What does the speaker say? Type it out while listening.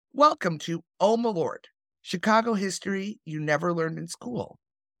Welcome to Oh My Lord, Chicago history you never learned in school.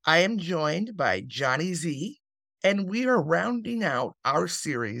 I am joined by Johnny Z, and we are rounding out our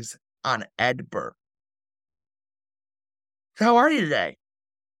series on Ed Burke. How are you today?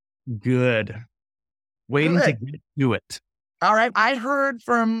 Good. Waiting to Good. get to it. All right. I heard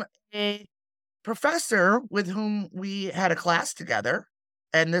from a professor with whom we had a class together,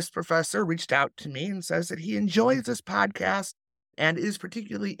 and this professor reached out to me and says that he enjoys this podcast and is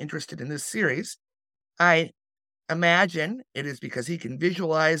particularly interested in this series. I imagine it is because he can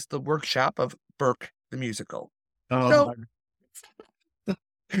visualize the workshop of Burke the musical. Oh So, my.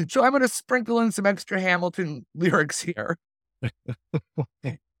 so I'm going to sprinkle in some extra Hamilton lyrics here.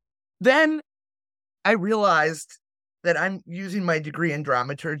 Then I realized that I'm using my degree in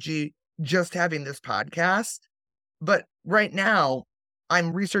dramaturgy just having this podcast. But right now,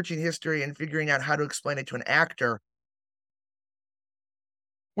 I'm researching history and figuring out how to explain it to an actor,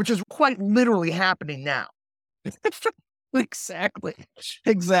 which is quite literally happening now. Exactly.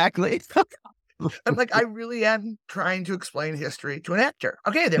 Exactly. I'm like, I really am trying to explain history to an actor.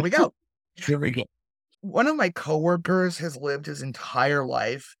 Okay, there we go. Here we go. One of my coworkers has lived his entire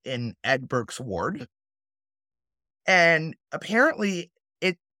life in Ed Burke's ward. And apparently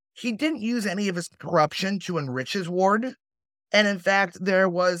he didn't use any of his corruption to enrich his ward. And in fact, there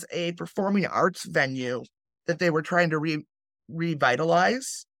was a performing arts venue that they were trying to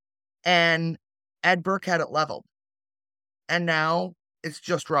revitalize, and Ed Burke had it leveled. And now it's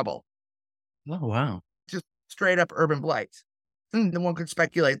just rubble, Oh, wow. just straight up urban blight. And one could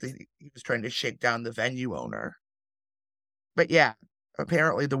speculate that he was trying to shake down the venue owner. But yeah,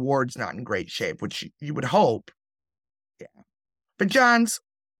 apparently the ward's not in great shape, which you would hope. Yeah. But John's,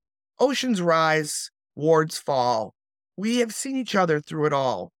 oceans rise, wards fall. We have seen each other through it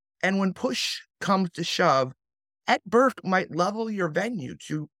all. And when push comes to shove, Ed Burke might level your venue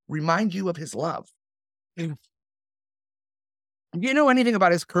to remind you of his love. Do you know anything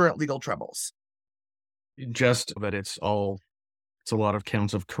about his current legal troubles? Just that it's a lot of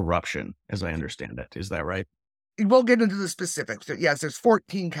counts of corruption, as I understand it. Is that right? We'll get into the specifics. Yes, there's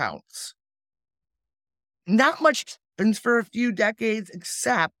 14 counts. Not much happens for a few decades,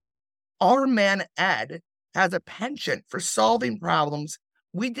 except our man Ed has a penchant for solving problems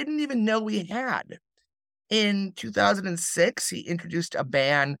we didn't even know we had. In 2006, he introduced a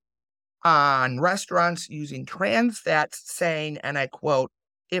ban on restaurants using trans fats, saying, and I quote,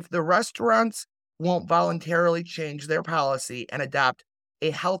 "If the restaurants won't voluntarily change their policy and adopt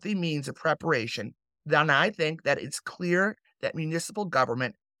a healthy means of preparation, then I think that it's clear that municipal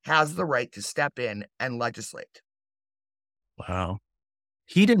government has the right to step in and legislate." Wow.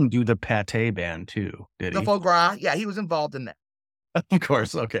 He didn't do the pate ban too, did The he? foie gras, yeah, he was involved in that. Of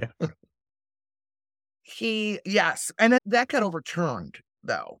course. Okay. Yes, and that got overturned,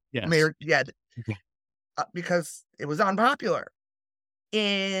 though. Yes. Mayor, yeah, because it was unpopular.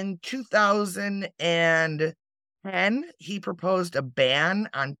 In 2010, he proposed a ban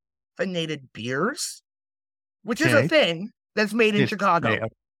on caffeinated beers, which is a Okay. thing that's made in Chicago. Okay.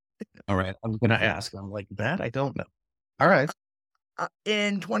 All right. I'm going to ask. I'm like, that I don't know. All right.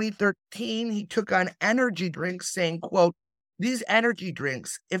 In 2013, he took on energy drinks, saying, quote, "These energy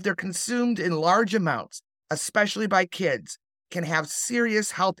drinks, if they're consumed in large amounts, especially by kids, can have serious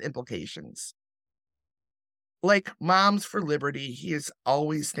health implications." Like Moms for Liberty, he is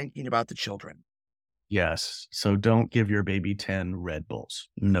always thinking about the children. Yes. So don't give your baby 10 Red Bulls.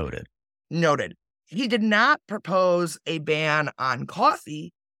 Noted. Noted. He did not propose a ban on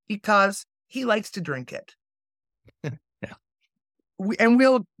coffee because he likes to drink it. Yeah. And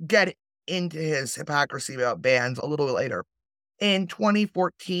we'll get into his hypocrisy about bans a little later. In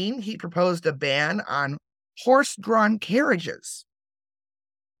 2014, he proposed a ban on horse-drawn carriages.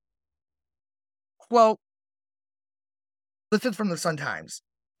 Quote, this is from the Sun-Times.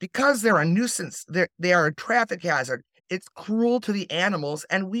 "Because they're a nuisance, they are a traffic hazard. It's cruel to the animals,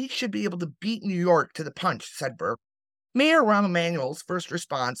 and we should be able to beat New York to the punch," said Burke. Mayor Rahm Emanuel's first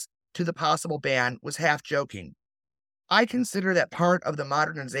response to the possible ban was half joking. "I consider that part of the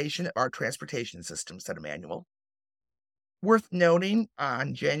modernization of our transportation system," said Emanuel. Worth noting,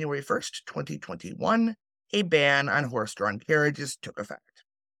 on January 1st, 2021, a ban on horse-drawn carriages took effect.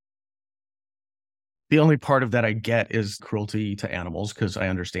 The only part of that I get is cruelty to animals, because I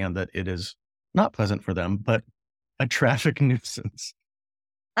understand that it is not pleasant for them, but a traffic nuisance.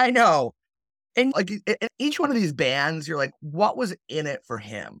 I know. And like each one of these bans, you're like, what was in it for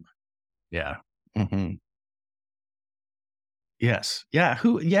him? Yeah. Mm-hmm. Yes. Yeah.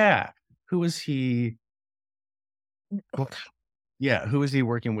 Who was he? Yeah. Who was he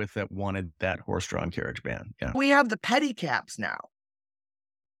working with that wanted that horse-drawn carriage ban? Yeah. We have the pedicabs now.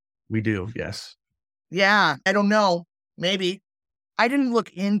 We do, yes. Yeah, I don't know. Maybe. I didn't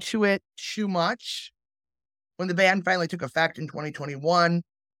look into it too much. When the ban finally took effect in 2021,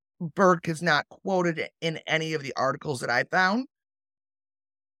 Burke is not quoted in any of the articles that I found.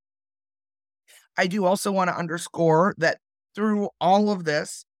 I do also want to underscore that through all of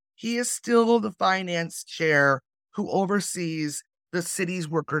this, he is still the finance chair who oversees the city's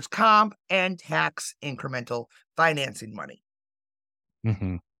workers' comp and tax incremental financing money.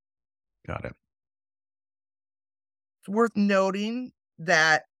 Hmm. Got it. It's worth noting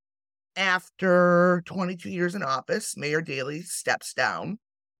that after 22 years in office, Mayor Daley steps down,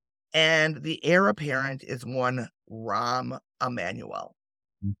 and the heir apparent is one Rahm Emanuel,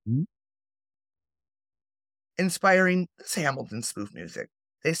 Mhm. inspiring this Hamilton spoof music.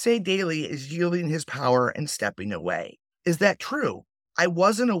 They say Daley is yielding his power and stepping away. Is that true? I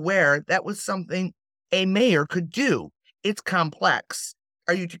wasn't aware that was something a mayor could do. It's complex.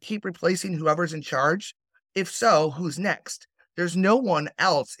 Are you to keep replacing whoever's in charge? If so, who's next? There's no one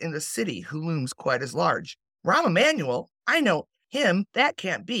else in the city who looms quite as large. Rahm Emanuel, I know him. That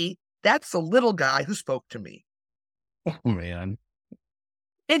can't be. That's the little guy who spoke to me. Oh, man.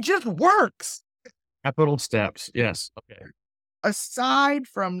 It just works. Capital steps. Yes. Okay. Aside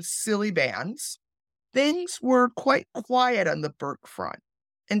from silly bans, things were quite quiet on the Burke front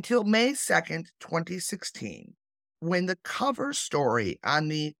until May 2nd, 2016, when the cover story on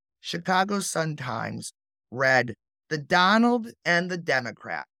the Chicago Sun-Times read, "The Donald and the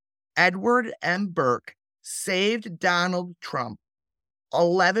Democrat, Edward M. Burke saved Donald Trump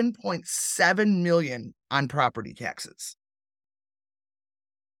 $11.7 million on property taxes."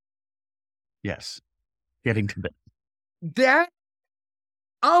 Yes. Getting to the. That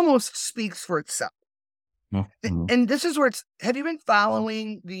almost speaks for itself. Mhm. And this is where have you been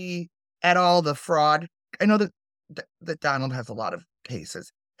following the fraud? I know that Donald has a lot of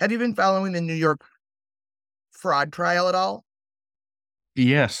cases. Have you been following the New York fraud trial at all?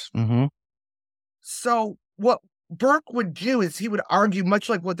 Yes. Hmm. So what Burke would do is he would argue, much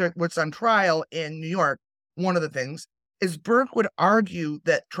like what's on trial in New York. One of the things is Burke would argue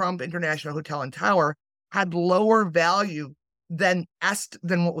that Trump International Hotel and Tower had lower value than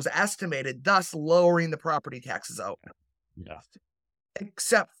what was estimated, thus lowering the property taxes out. Yeah.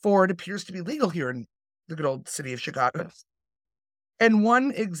 Except for it appears to be legal here in the good old city of Chicago. And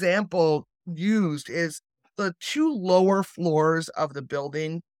one example used is the two lower floors of the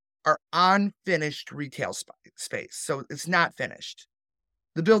building are unfinished retail space. So it's not finished.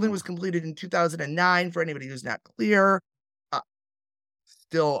 The building was completed in 2009 for anybody who's not clear.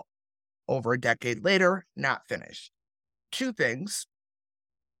 Still over a decade later, not finished. Two things.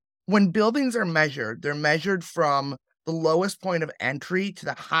 When buildings are measured, they're measured from the lowest point of entry to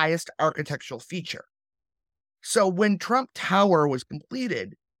the highest architectural feature. So when Trump Tower was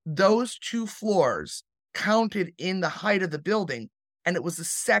completed, those two floors counted in the height of the building, and it was the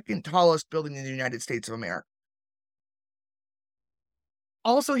second tallest building in the United States of America.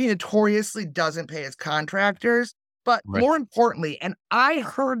 Also, he notoriously doesn't pay his contractors, but Right. more importantly, and I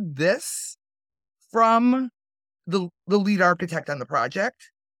heard this from the lead architect on the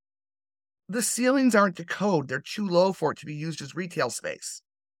project, the ceilings aren't to code. They're too low for it to be used as retail space.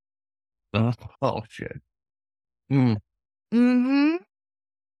 Oh, shit. Mm. Mm-hmm.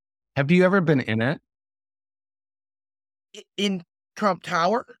 Have you ever been in it? In Trump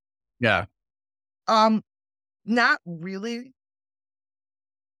Tower? Yeah. Um, not really.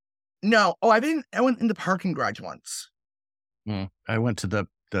 No. Oh, I went in the parking garage once. I went to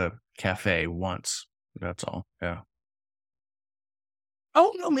the cafe once. That's all. Yeah.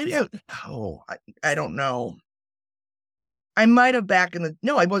 Oh, no, maybe I don't know. I might have back in the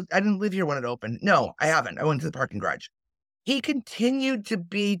no, I didn't live here when it opened. No, I haven't. I went to the parking garage. He continued to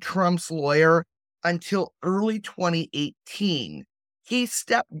be Trump's lawyer until early 2018. He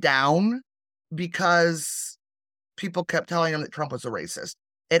stepped down because people kept telling him that Trump was a racist.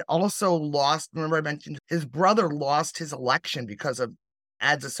 It also lost, remember I mentioned his brother lost his election because of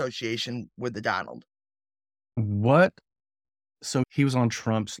Ed's association with the Donald. What? So he was on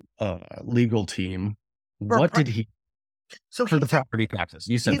Trump's legal team. For, What did he so for the property taxes?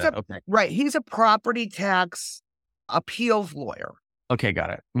 You said he's that. a Okay. right. He's a property tax appeals lawyer. Okay, got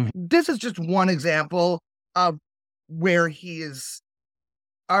it. Mhm. This is just one example of where he is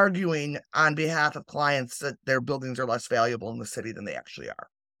arguing on behalf of clients that their buildings are less valuable in the city than they actually are.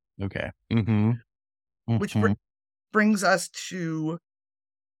 Okay. Mm-hmm. Which Mm-hmm. brings us to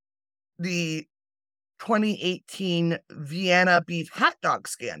the 2018 Vienna beef hot dog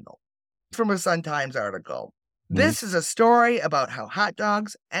scandal from a Sun-Times article. This is a story about how hot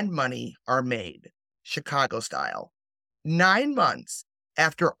dogs and money are made, Chicago style. 9 months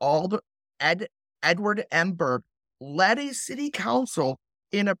after Edward M. Burke led a city council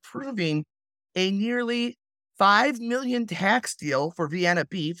in approving a nearly $5 million tax deal for Vienna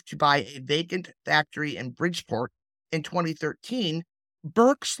Beef to buy a vacant factory in Bridgeport in 2013,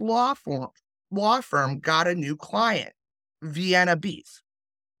 Burke's law firm got a new client, Vienna Beef.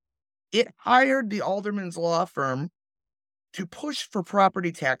 It hired the alderman's law firm to push for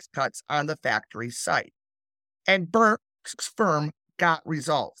property tax cuts on the factory site. And Burke's firm got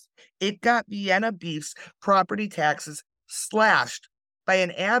results. It got Vienna Beef's property taxes slashed by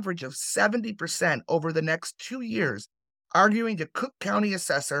an average of 70% over the next 2 years, arguing to Cook County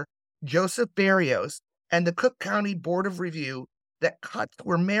Assessor Joseph Barrios and the Cook County Board of Review that cuts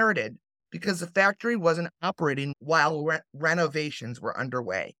were merited because the factory wasn't operating while renovations were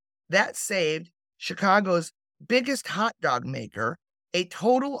underway. That saved Chicago's biggest hot dog maker a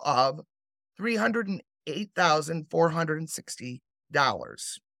total of $308,460.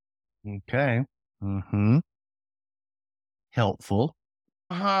 Okay. Mm-hmm. Helpful.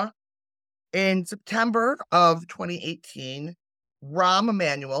 In September of 2018, Rahm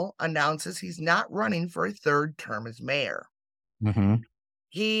Emanuel announces he's not running for a third term as mayor. Mm-hmm.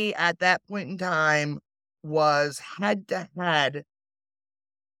 He, at that point in time, was head-to-head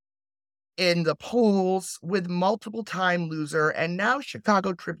in the polls with multiple-time loser and now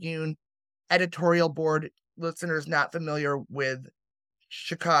Chicago Tribune editorial board listeners not familiar with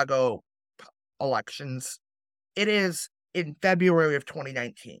Chicago elections. It is in February of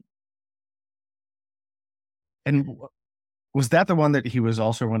 2019. And was that the one that he was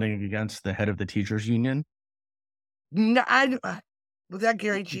also running against the head of the teachers union? No, was that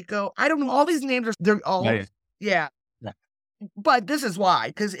Gary Chico? I don't know. All these names they're all, yeah. But this is why,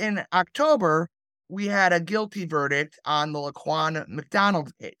 because in October, we had a guilty verdict on the Laquan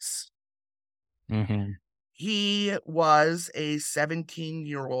McDonald case. Mm-hmm. He was a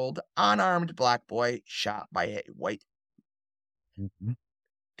 17-year-old unarmed black boy shot by a white. Mm-hmm.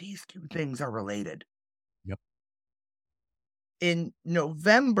 These two things are related. Yep. In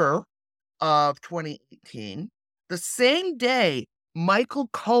November of 2018, the same day Michael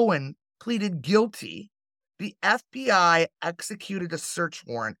Cohen pleaded guilty, the FBI executed a search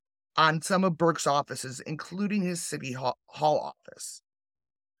warrant on some of Burke's offices, including his City Hall office.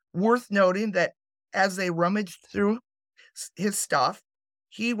 Worth noting that as they rummaged through his stuff,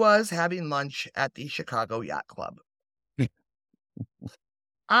 he was having lunch at the Chicago Yacht Club.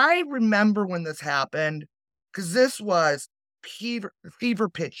 I remember when this happened, because this was fever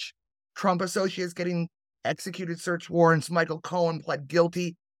pitch. Trump associates getting executed search warrants. Michael Cohen pled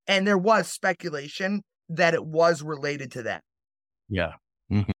guilty, and there was speculation that it was related to that. Yeah.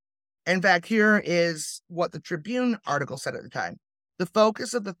 Mm-hmm. In fact, here is what the Tribune article said at the time. The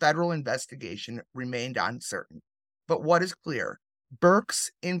focus of the federal investigation remained uncertain, but what is clear,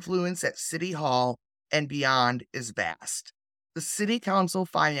 Burke's influence at City Hall and beyond is vast. The City Council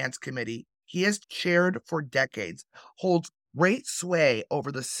Finance Committee he has chaired for decades holds great sway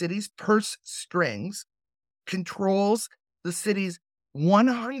over the city's purse strings, controls the city's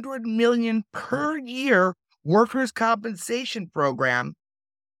 $100 million per year workers' compensation program,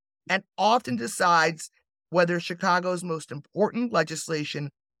 and often decides whether Chicago's most important legislation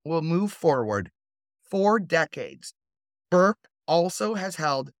will move forward. For decades, Burke also has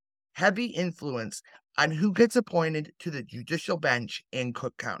held heavy influence on who gets appointed to the judicial bench in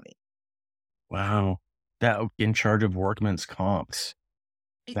Cook County. Wow. That in charge of workmen's comps.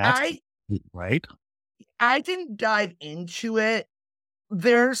 That's right. I didn't dive into it.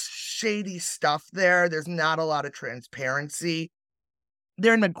 There's shady stuff there. There's not a lot of transparency.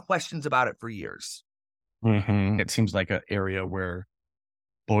 There have been questions about it for years. Mm-hmm. It seems like an area where,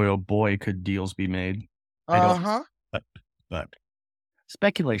 boy, oh boy, could deals be made. Uh-huh. But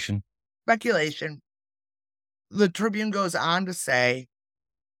speculation. Speculation. The Tribune goes on to say,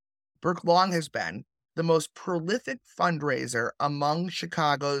 Burke long has been the most prolific fundraiser among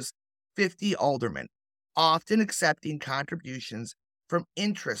Chicago's 50 aldermen, often accepting contributions from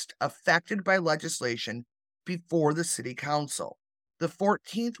interest affected by legislation before the city council. The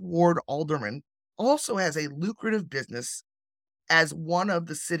 14th Ward alderman also has a lucrative business as one of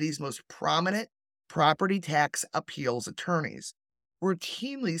the city's most prominent property tax appeals attorneys,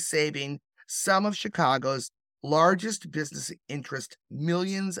 routinely saving some of Chicago's largest business interest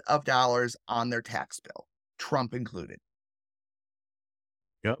millions of dollars on their tax bill, Trump included.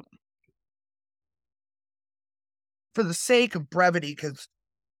 Yep. For the sake of brevity, because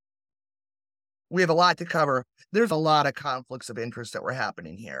we have a lot to cover, there's a lot of conflicts of interest that were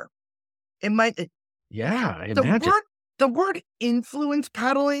happening here. It might... Yeah, I imagine. The word influence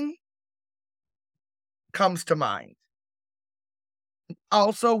peddling comes to mind.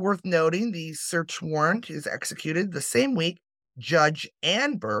 Also worth noting, the search warrant is executed the same week Judge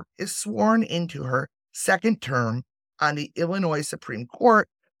Ann Burke is sworn into her second term on the Illinois Supreme Court,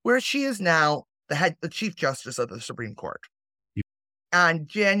 where she is now the Chief Justice of the Supreme Court. On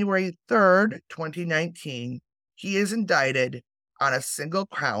January 3rd, 2019, he is indicted on a single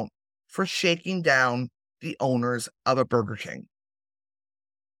count for shaking down the owners of a Burger King.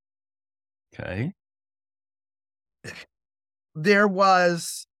 Okay. There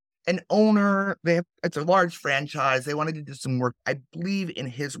was an owner, it's a large franchise. They wanted to do some work, I believe, in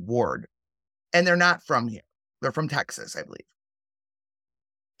his ward. And they're not from here. They're from Texas, I believe.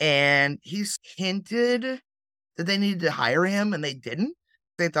 And he's hinted that they needed to hire him, and they didn't.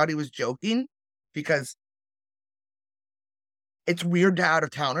 They thought he was joking because it's weird to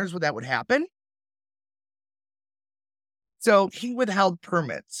out-of-towners when that would happen. So he withheld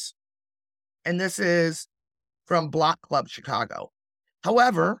permits. And this is from Block Club Chicago.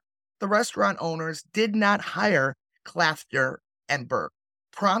 However, the restaurant owners did not hire Clafter and Burke,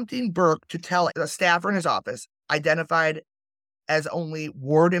 prompting Burke to tell a staffer in his office, identified as only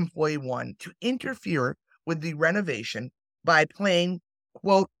Ward Employee 1, to interfere with the renovation by playing,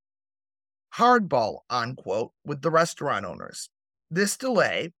 quote, hardball, unquote, with the restaurant owners. This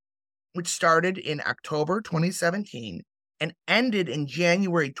delay, which started in October 2017 and ended in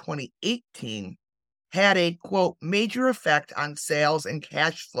January 2018, had a, quote, major effect on sales and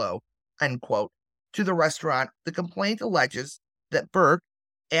cash flow, unquote, to the restaurant. The complaint alleges that Burke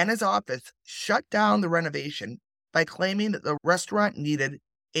and his office shut down the renovation by claiming that the restaurant needed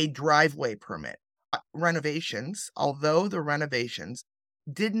a driveway permit. Although the renovations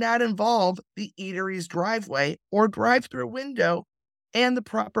did not involve the eatery's driveway or drive-through window, and the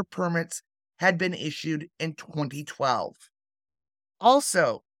proper permits had been issued in 2012.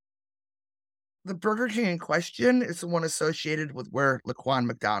 Also, the Burger King in question is the one associated with where Laquan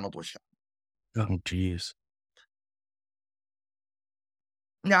McDonald was shot. Oh, geez.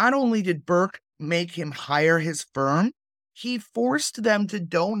 Not only did Burke make him hire his firm, he forced them to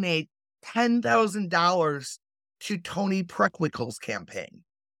donate $10,000 to Tony Preckwinkle's campaign.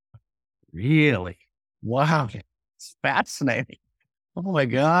 Really? Wow. It's fascinating. Oh, my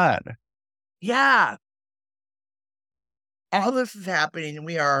God. Yeah. All this is happening, and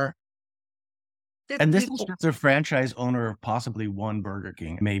we are... And this is just a franchise owner of possibly one Burger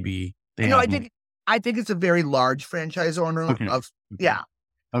King. Maybe they No, have... I think it's a very large franchise owner Okay. of... Yeah.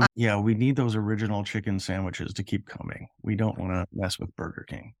 Yeah, we need those original chicken sandwiches to keep coming. We don't want to mess with Burger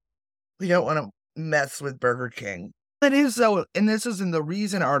King. We don't want to mess with Burger King. It is so, and this is in the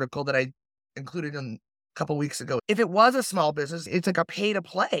Reason article that I included a couple weeks ago. If it was a small business, it's like a pay to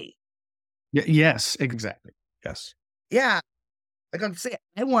play. Yes, exactly. Yes. Yeah. Like I'm saying,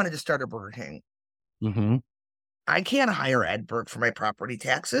 I wanted to start a Burger King. Mm-hmm. I can't hire Ed Burke for my property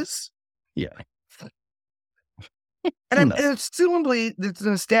taxes. Yeah. And assumably it's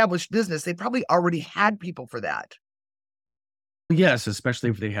an established business. They probably already had people for that. Yes, especially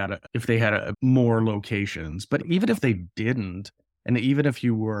if they had more locations. But even if they didn't, and even if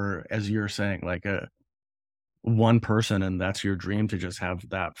you were, as you're saying, like a one person, and that's your dream to just have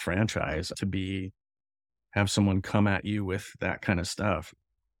that franchise, have someone come at you with that kind of stuff.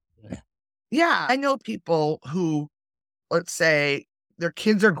 Yeah, I know people who, let's say, their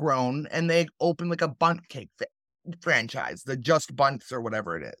kids are grown and they open like a bundt cake franchise, the Just Bunts or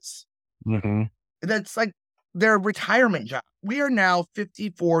whatever it is. Mm-hmm. That's like their retirement job. We are now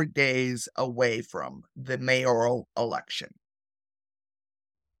 54 days away from the mayoral election.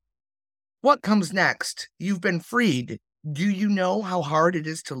 What comes next? You've been freed. Do you know how hard it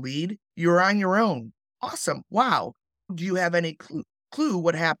is to lead? You're on your own. Awesome. Wow. Do you have any clue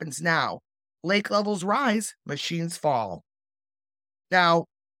what happens now? Lake levels rise, machines fall. Now,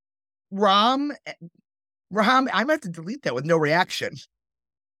 Ram, I meant to delete that with no reaction.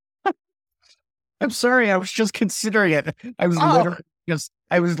 I'm sorry, I was just considering it. I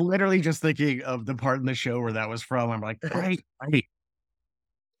was literally just thinking of the part in the show where that was from. I'm like, right.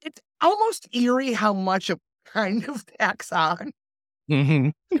 It's almost eerie how much it kind of tacks on.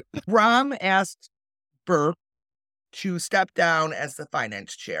 Mm-hmm. Ram asked Burke to step down as the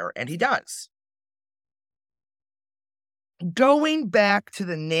finance chair, and he does. Going back to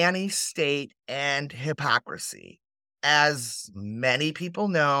the nanny state and hypocrisy, as many people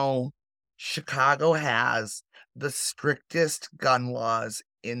know, Chicago has the strictest gun laws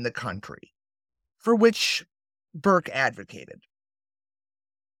in the country, for which Burke advocated.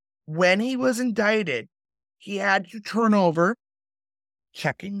 When he was indicted, he had to turn over,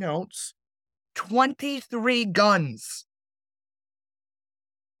 checking notes, 23 guns.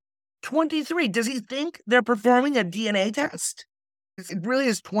 23. Does he think they're performing a DNA test? It really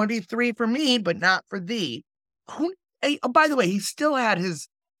is 23 for me, but not for thee. Oh, by the way, he still had his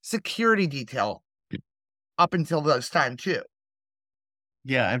security detail up until this time, too.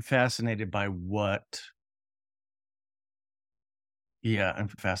 Yeah, I'm fascinated by what. Yeah, I'm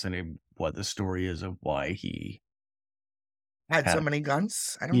fascinated what the story is of why he Had so had. many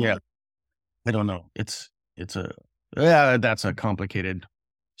guns. I don't Yeah, know. I don't know. It's a yeah, that's a complicated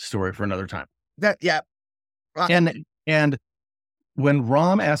story for another time. Yeah. And when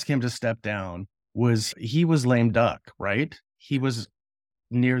Rom asked him to step down, he was lame duck, right? He was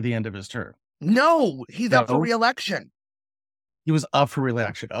near the end of his term. No, he's up for No, re-election. he was up for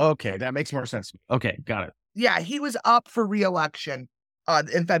re-election. Okay, that makes more sense. Okay, got it. Yeah, he was up for re-election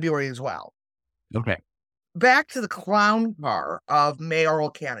in February as well. Okay. Back to the clown car of mayoral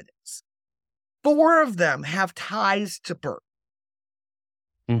candidates. 4 of them have ties to Burke.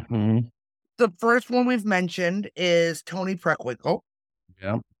 Mm-hmm. The first one we've mentioned is Toni Preckwinkle.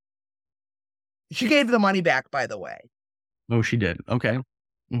 Yeah. She gave the money back, by the way. Oh, she did. Okay.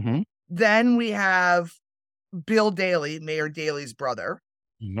 Mm-hmm. Then we have Bill Daley, Mayor Daley's brother.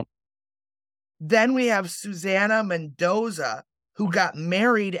 Yep. Then we have Susanna Mendoza, who got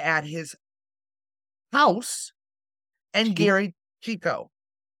married at his house, and Gary Chico.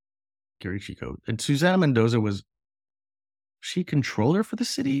 Gary Chico. And Susanna Mendoza was she controller for the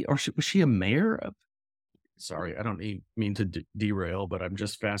city, or was she a mayor of? Sorry, I don't mean to derail, but I'm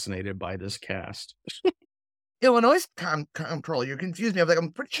just fascinated by this cast. Illinois comptroller. You confused me. I was like,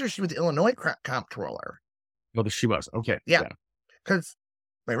 I'm pretty sure she was the Illinois comptroller. Oh, she was. Okay. Yeah, because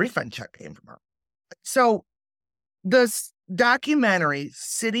my refund check came from her. So this documentary,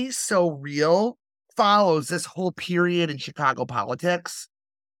 City So Real, follows this whole period in Chicago politics.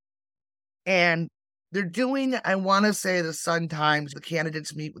 And they're doing, I want to say, the Sun-Times, the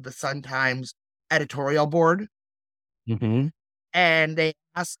candidates meet with the Sun-Times editorial board. Mm-hmm. And they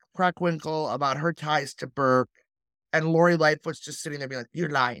ask Preckwinkle about her ties to Burke. And Lori Lightfoot's just sitting there being like, you're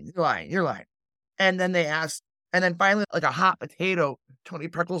lying, you're lying, you're lying. And then they ask, and then finally, like a hot potato, Toni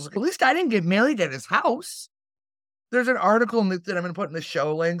Preckwinkle's like, at least I didn't get married at his house. There's an article that I'm going to put in the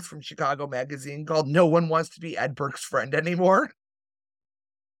show links from Chicago Magazine called No One Wants to Be Ed Burke's Friend Anymore.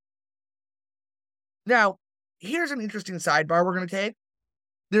 Now, here's an interesting sidebar we're going to take.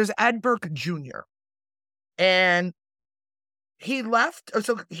 There's Ed Burke Jr. And he left,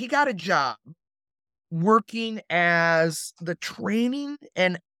 so he got a job working as the training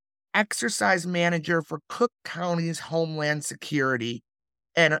and exercise manager for Cook County's Homeland Security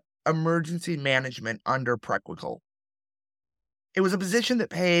and Emergency Management under Preckwinkle. It was a position that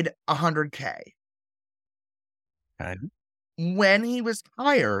paid $100K. Okay. When he was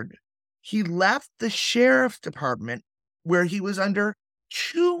hired, he left the sheriff's department where he was under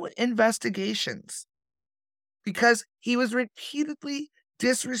 2 investigations because he was repeatedly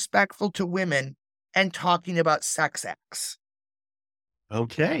disrespectful to women and talking about sex acts.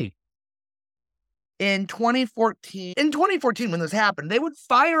 Okay. In 2014, when this happened, they would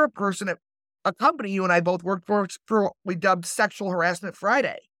fire a person at a company you and I both worked for what we dubbed Sexual Harassment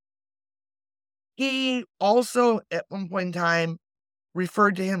Friday. He also, at one point in time,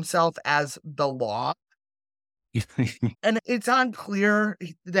 referred to himself as the law. And it's unclear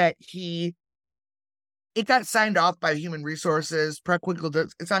that it got signed off by Human Resources.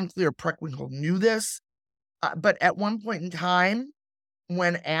 It's unclear Preckwinkle knew this. But at one point in time,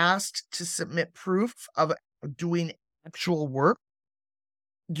 when asked to submit proof of doing actual work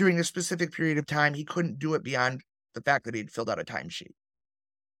during a specific period of time, he couldn't do it beyond the fact that he'd filled out a timesheet.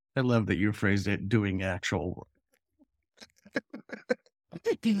 I love that you phrased it doing actual work.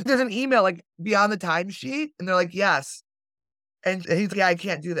 There's an email like beyond the timesheet, and they're like, yes. And he's like, yeah, I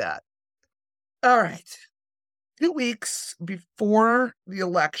can't do that. All right. 2 weeks before the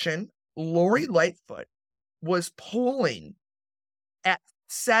election, Lori Lightfoot was polling at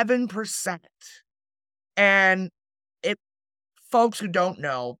 7%. And folks who don't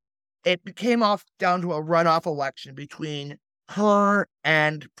know, it came down to a runoff election between her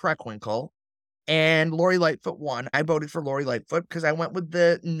and Preckwinkle, and Lori Lightfoot won. I voted for Lori Lightfoot because I went with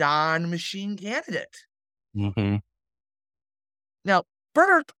the non-machine candidate. Mm-hmm. Now,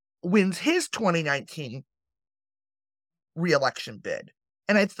 Burke wins his 2019 re-election bid.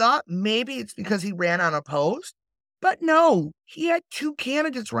 And I thought maybe it's because he ran unopposed, but no, he had 2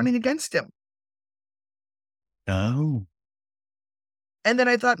 candidates running against him. Oh. And then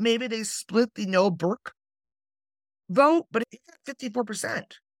I thought maybe they split the no Burke vote, but he got 54%.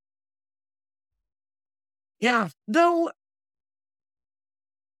 Yeah, though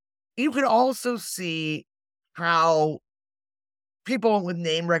you could also see how people with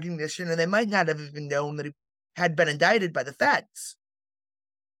name recognition, and they might not have even known that he had been indicted by the feds.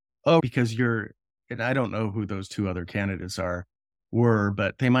 Oh, because and I don't know who those two other candidates were,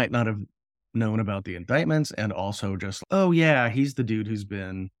 but they might not have known about the indictments and also just, oh yeah, he's the dude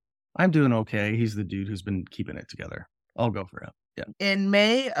I'm doing okay. He's the dude who's been keeping it together. I'll go for him. Yeah. In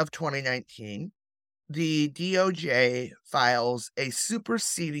May of 2019, the DOJ files a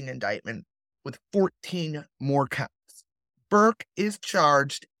superseding indictment with 14 more counts. Burke is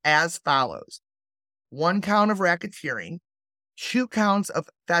charged as follows: 1 count of racketeering, 2 counts of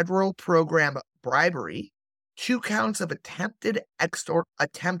federal program bribery, 2 counts of attempted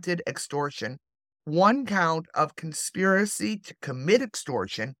extortion, 1 count of conspiracy to commit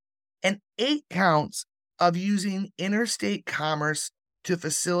extortion, and 8 counts of using interstate commerce to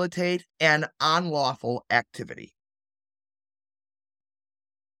facilitate an unlawful activity.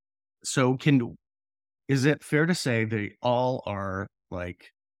 So is it fair to say they all are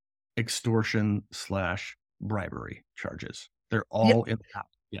like extortion / bribery charges? They're Yeah, all in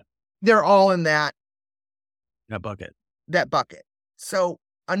they're all in that bucket. bucket. So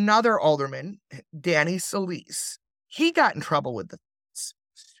another alderman, Danny Solis, he got in trouble with this.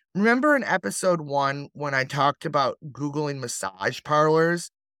 Remember in episode 1 when I talked about Googling massage parlors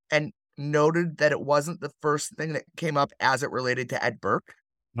and noted that it wasn't the first thing that came up as it related to Ed Burke?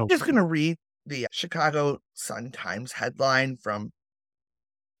 No. I'm just going to read the Chicago Sun-Times headline from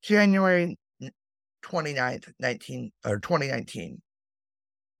January 29th, 2019.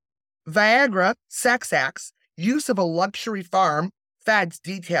 Viagra, sex acts, use of a luxury farm, feds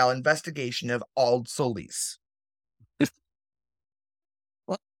detail investigation of Ald Solis.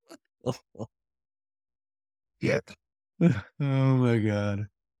 Yeah. Oh my God.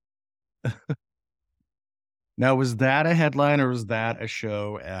 Now, was that a headline or was that a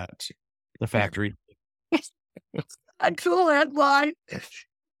show at the factory? Actual headline.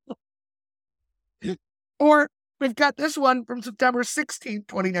 Or we've got this one from September 16th,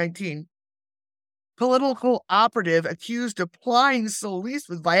 2019. Political operative accused of plying Solis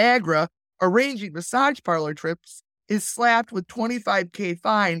with Viagra, arranging massage parlor trips, is slapped with $25,000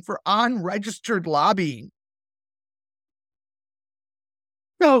 fine for unregistered lobbying.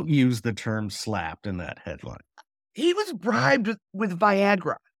 Don't use the term slapped in that headline. He was bribed with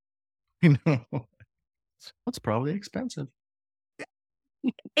Viagra. You know, it's probably expensive.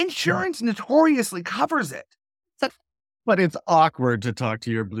 Insurance notoriously covers it. But it's awkward to talk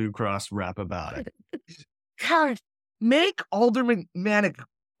to your Blue Cross rep about it. God, make Alderman Manic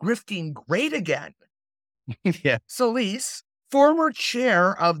grifting great again. Yeah. Solis, former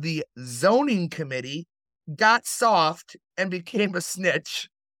chair of the zoning committee, got soft and became a snitch.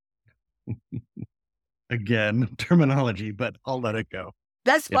 Again, terminology, but I'll let it go.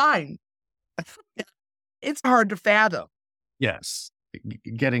 That's fine. It's hard to fathom. Yes.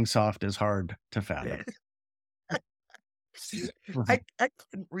 Getting soft is hard to fathom. I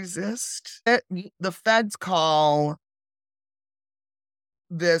couldn't resist. The feds call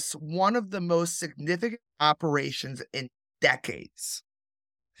this one of the most significant operations in decades.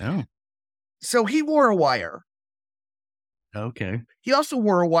 Oh, So he wore a wire. okay. He also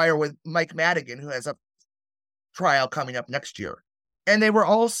wore a wire with Mike Madigan, who has a trial coming up next year. And they were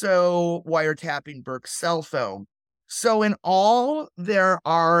also wiretapping Burke's cell phone. So in all,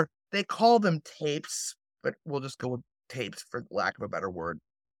 they call them tapes, but we'll just go with tapes for lack of a better word.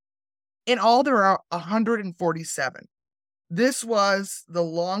 In all, there are 147. This was the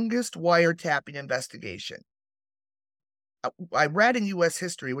longest wiretapping investigation. I read in U.S.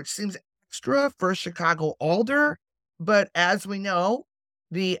 history, which seems extra for a Chicago alder, but as we know,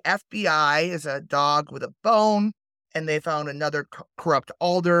 the FBI is a dog with a bone, and they found another corrupt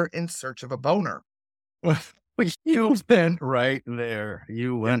alder in search of a boner. You went right there.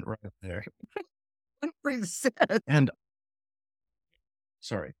 You went right there. And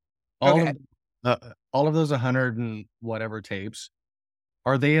sorry, all of those 100 and whatever tapes,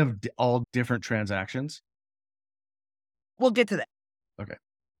 are they of all different transactions? We'll get to that. Okay.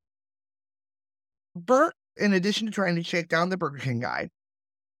 Burke, in addition to trying to shake down the Burger King guy,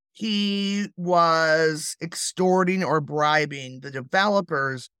 he was extorting or bribing the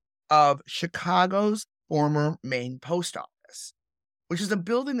developers of Chicago's former main post office, which is a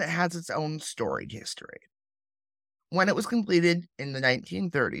building that has its own storied history. When it was completed in the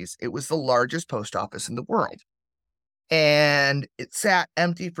 1930s, it was the largest post office in the world. And it sat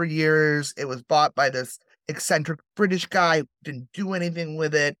empty for years. It was bought by this eccentric British guy who didn't do anything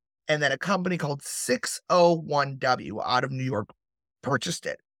with it. And then a company called 601W out of New York purchased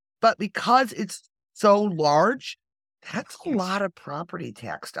it. But because it's so large, that's a lot of property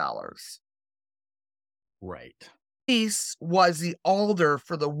tax dollars. Right. Solis was the alder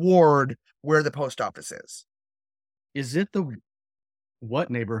for the ward where the post office is. Is it the What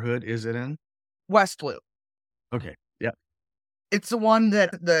neighborhood is it in? West Loop. Okay. Yeah. It's the one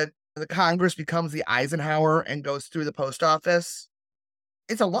that the Congress becomes the Eisenhower and goes through the post office.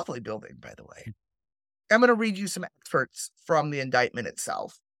 It's a lovely building, by the way. I'm going to read you some excerpts from the indictment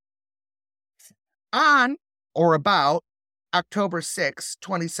itself. On or about October 6,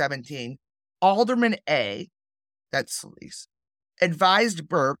 2017, Alderman A, that's Solis, advised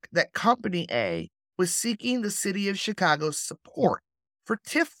Burke that Company A was seeking the city of Chicago's support for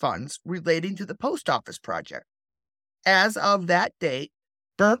TIF funds relating to the post office project. As of that date,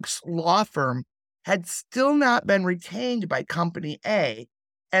 Burke's law firm had still not been retained by Company A,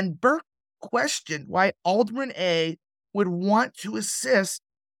 and Burke questioned why Alderman A would want to assist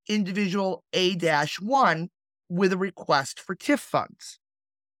individual A-1 with a request for TIF funds.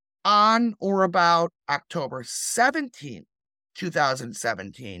 On or about October 17,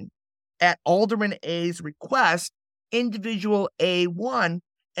 2017, at Alderman A's request, individual A1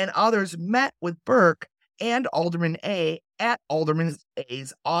 and others met with Burke and Alderman A at Alderman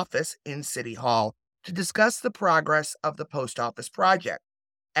A's office in City Hall to discuss the progress of the post office project.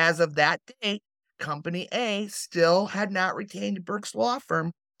 As of that date, Company A still had not retained Burke's law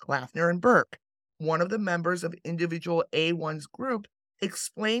firm, Klaffner and Burke. One of the members of individual A1's group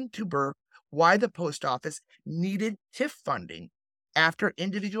explained to Burke why the post office needed TIF funding. After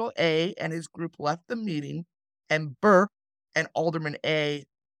individual A and his group left the meeting and Burke and Alderman A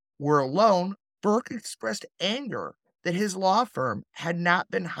were alone, Burke expressed anger that his law firm had not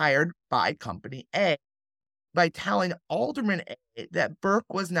been hired by Company A by telling Alderman A that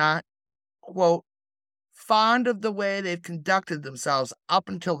Burke was not, quote, fond of the way they've conducted themselves up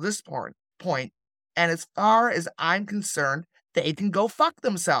until this point, and as far as I'm concerned, they can go fuck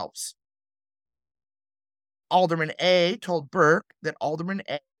themselves. Alderman A told Burke that Alderman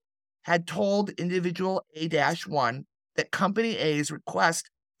A had told individual A-1 that Company A's request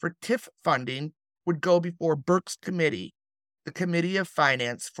for TIF funding would go before Burke's committee, the Committee of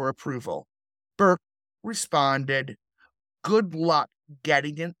Finance, for approval. Burke responded, "Good luck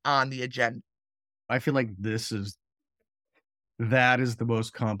getting it on the agenda." I feel like that is the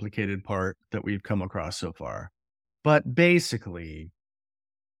most complicated part that we've come across so far. But basically,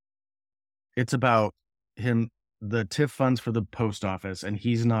 it's about the TIF funds for the post office, and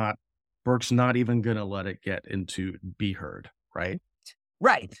Burke's not even going to let it get into be heard, right?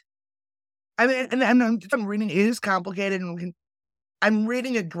 Right. I mean, and I'm reading, it is complicated, and I'm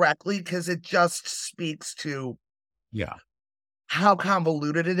reading it directly because it just speaks to how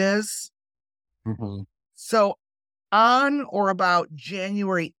convoluted it is. Mm-hmm. So on or about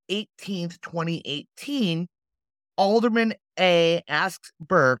January 18th, 2018, Alderman A asked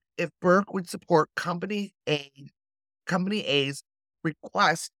Burke if Burke would support Company A's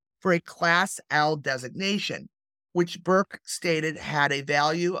request for a Class L designation, which Burke stated had a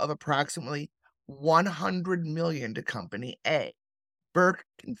value of approximately $100 million to Company A. Burke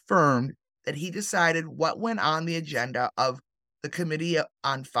confirmed that he decided what went on the agenda of the Committee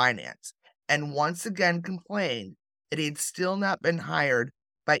on Finance, and once again complained that he had still not been hired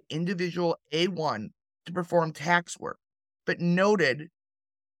by individual A1 to perform tax work, but noted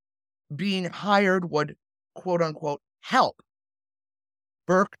being hired would, quote-unquote, help.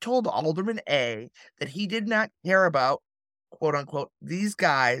 Burke told Alderman A that he did not care about, quote-unquote, these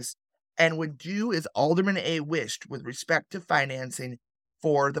guys, and would do as Alderman A wished with respect to financing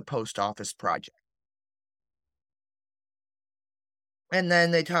for the post office project. And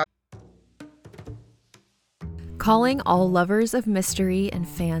then they talk. Calling all lovers of mystery and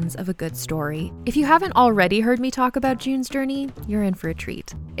fans of a good story. If you haven't already heard me talk about June's Journey, you're in for a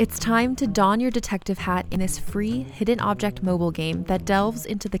treat. It's time to don your detective hat in this free hidden object mobile game that delves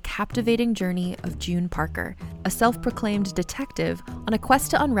into the captivating journey of June Parker, a self-proclaimed detective on a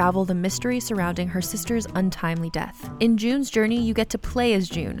quest to unravel the mystery surrounding her sister's untimely death. In June's Journey, you get to play as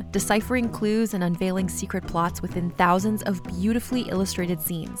June, deciphering clues and unveiling secret plots within thousands of beautifully illustrated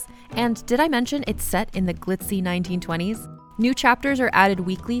scenes. And did I mention it's set in the glitzy 1920s? New chapters are added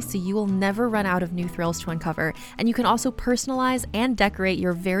weekly, so you will never run out of new thrills to uncover, and you can also personalize and decorate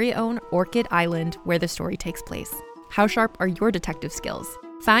your very own Orchid Island where the story takes place. How sharp are your detective skills?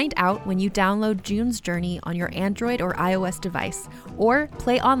 Find out when you download June's Journey on your Android or iOS device, or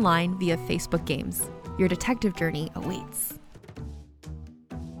play online via Facebook Games. Your detective journey awaits.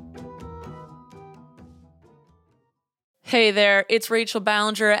 Hey there, it's Rachel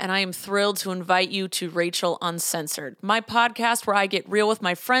Ballinger, and I am thrilled to invite you to Rachel Uncensored, my podcast where I get real with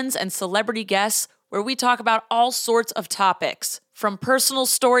my friends and celebrity guests, where we talk about all sorts of topics. From personal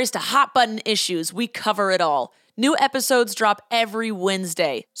stories to hot-button issues, we cover it all. New episodes drop every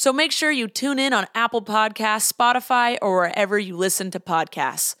Wednesday, so make sure you tune in on Apple Podcasts, Spotify, or wherever you listen to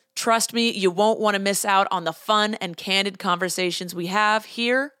podcasts. Trust me, you won't want to miss out on the fun and candid conversations we have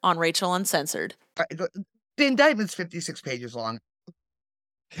here on Rachel Uncensored. The indictment's 56 pages long.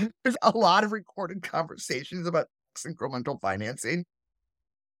 There's a lot of recorded conversations about incremental financing.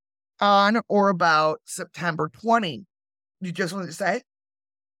 On or about September 20. You just wanted to say?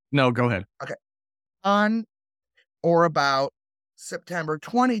 No, go ahead. Okay. On or about September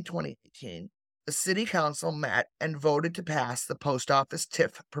 20, 2018, the city council met and voted to pass the post office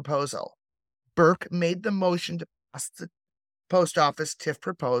TIF proposal. Burke made the motion to pass the post office TIF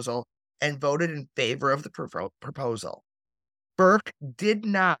proposal and voted in favor of the proposal. Burke did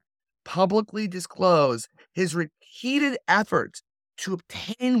not publicly disclose his repeated efforts to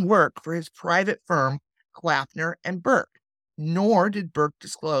obtain work for his private firm, Klaffner and Burke, nor did Burke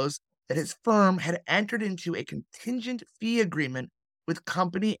disclose that his firm had entered into a contingent fee agreement with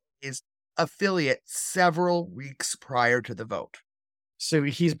Company A's affiliate several weeks prior to the vote. So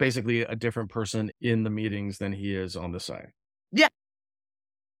he's basically a different person in the meetings than he is on the side.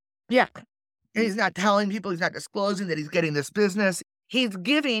 Yeah. He's not telling people, he's not disclosing that he's getting this business. He's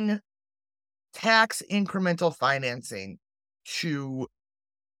giving tax incremental financing to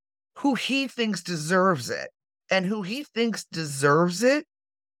who he thinks deserves it. And who he thinks deserves it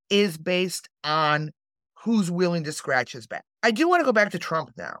is based on who's willing to scratch his back. I do want to go back to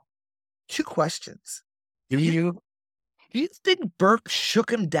Trump now. 2 questions. Do you? Do you think Burke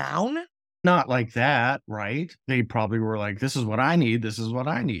shook him down? Not like that, right? They probably were like, this is what I need. This is what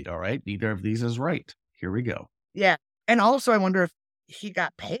I need. All right. Neither of these is right. Here we go. Yeah. And also, I wonder if he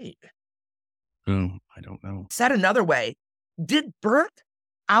got paid. I don't know. Said another way, did Burke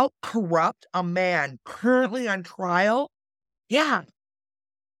out-corrupt a man currently on trial? Yeah.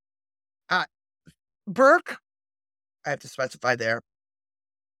 Burke, I have to specify there,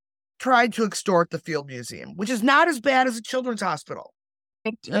 tried to extort the Field Museum, which is not as bad as a children's hospital.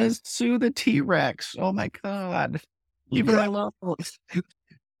 It does sue the T-Rex. Oh my God. Leave it alone.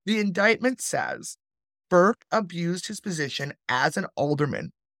 The indictment says Burke abused his position as an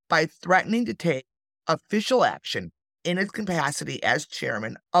alderman by threatening to take official action in his capacity as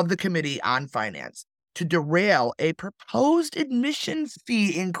chairman of the Committee on Finance to derail a proposed admissions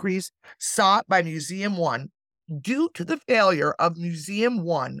fee increase sought by Museum One due to the failure of Museum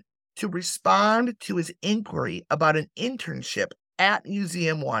One to respond to his inquiry about an internship at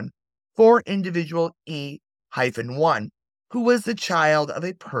Museum One for individual E-1, who was the child of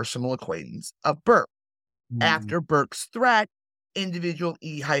a personal acquaintance of Burke. After Burke's threat, individual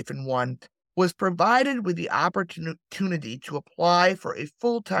E-1 was provided with the opportunity to apply for a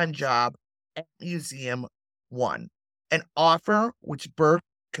full-time job at Museum One, an offer which Burke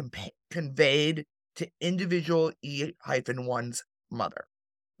conveyed to individual E-1's mother.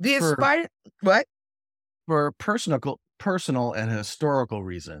 What? For personal and historical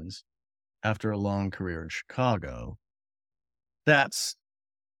reasons, after a long career in Chicago, that's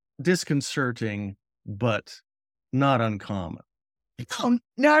disconcerting, but not uncommon.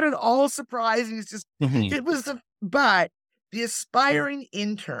 Not at all surprising. It's just, but the aspiring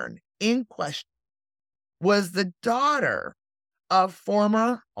intern in question was the daughter of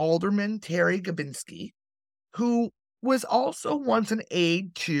former Alderman Terry Gabinski, who was also once an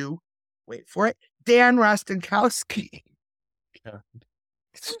aide to, wait for it, Dan Rostenkowski.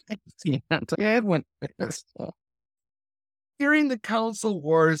 During the council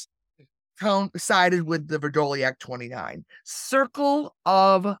wars, sided with the Verdoliak 29. Circle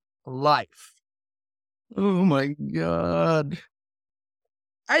of life. Oh my God.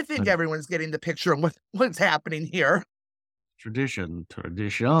 I think everyone's getting the picture of what's happening here. Tradition.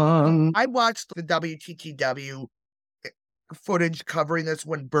 I watched the WTTW footage covering this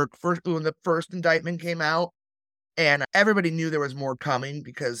when the first indictment came out, and everybody knew there was more coming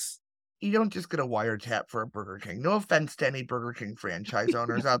because you don't just get a wiretap for a Burger King. No offense to any Burger King franchise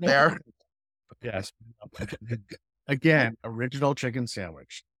owners out there. Yes. Again, original chicken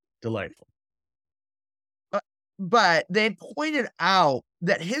sandwich. Delightful. But they pointed out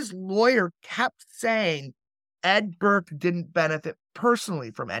that his lawyer kept saying Ed Burke didn't benefit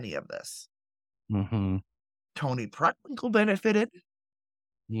personally from any of this. Mm-hmm. Tony Preckwinkle benefited.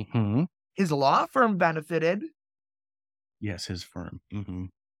 Mm-hmm. His law firm benefited. Yes, his firm. Mm-hmm.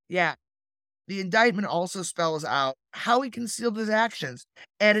 Yeah. The indictment also spells out how he concealed his actions,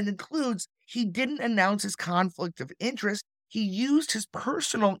 and it includes he didn't announce his conflict of interest. He used his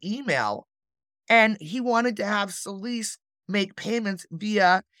personal email, and he wanted to have Solis make payments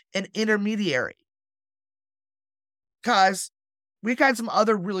via an intermediary. Because we've got some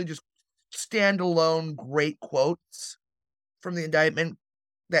other really just standalone great quotes from the indictment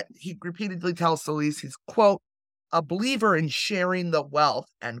that he repeatedly tells Solis he's, quote, a believer in sharing the wealth,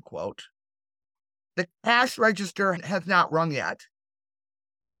 end quote. The cash register has not rung yet.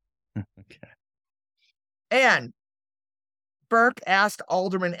 Okay. And Burke asked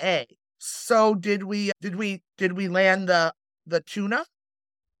Alderman A, so did we land the tuna?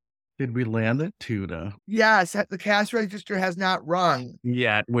 Did we land the tuna? Yes, the cash register has not rung.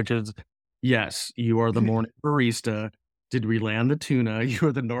 Yeah, which is, yes, you are the morning barista. Did we land the tuna? You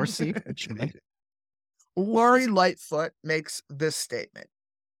are the North Sea fisherman. Lori Lightfoot makes this statement.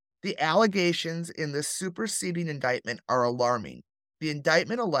 The allegations in this superseding indictment are alarming. The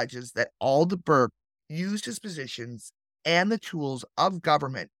indictment alleges that Ald Burke used his positions and the tools of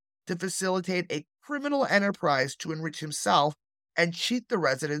government to facilitate a criminal enterprise to enrich himself and cheat the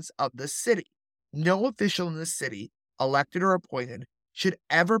residents of the city. No official in the city, elected or appointed, should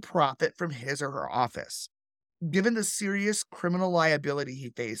ever profit from his or her office. Given the serious criminal liability he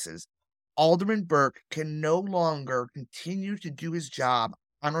faces, Alderman Burke can no longer continue to do his job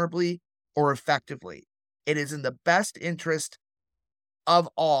honorably or effectively. It is in the best interest of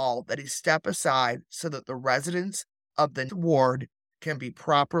all that he step aside so that the residents of the ward can be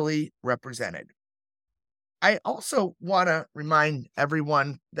properly represented. I also want to remind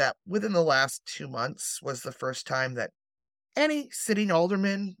everyone that within the last 2 months was the first time that any sitting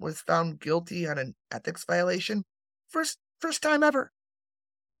alderman was found guilty on an ethics violation. First time ever.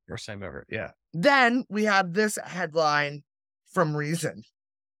 First time ever, yeah. Then we have this headline from Reason.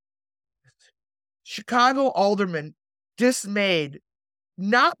 Chicago aldermen dismayed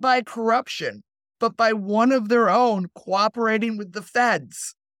not by corruption, but by one of their own cooperating with the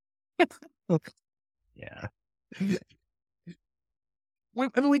feds. Yeah.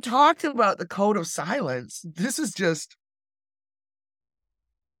 When we talked about the code of silence, this is just...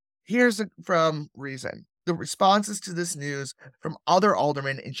 Here's from Reason. The responses to this news from other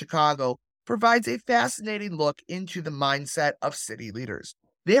aldermen in Chicago provides a fascinating look into the mindset of city leaders.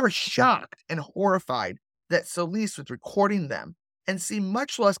 They are shocked and horrified that Solis was recording them and seem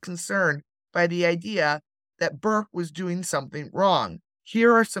much less concerned by the idea that Burke was doing something wrong.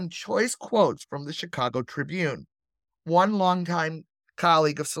 Here are some choice quotes from the Chicago Tribune. One longtime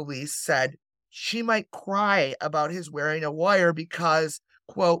colleague of Solis said she might cry about his wearing a wire because,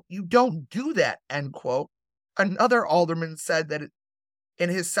 quote, you don't do that, end quote. Another alderman said that in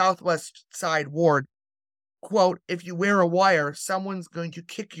his Southwest Side ward, quote, if you wear a wire, someone's going to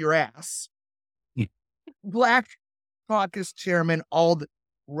kick your ass. Yeah. Black Caucus Chairman Ald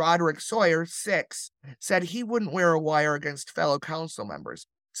Roderick Sawyer, 6, said he wouldn't wear a wire against fellow council members.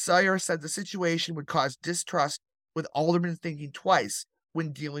 Sawyer said the situation would cause distrust, with aldermen thinking twice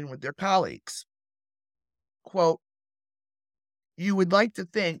when dealing with their colleagues. Quote, you would like to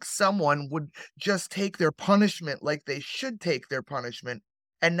think someone would just take their punishment like they should take their punishment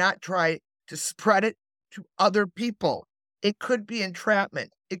and not try to spread it to other people. It could be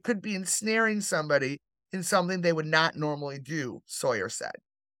entrapment. It could be ensnaring somebody in something they would not normally do, Sawyer said.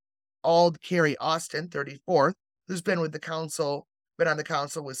 Ald Carrie Austin, 34th, who's been on the council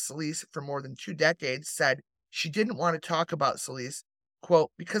with Solis for more than 2 decades, said she didn't want to talk about Solis,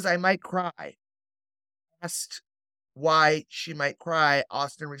 quote, because I might cry. Asked why she might cry,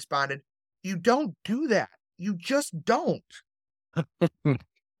 Austin responded, you don't do that. You just don't. Oh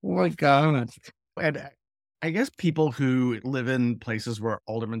my God. And I guess people who live in places where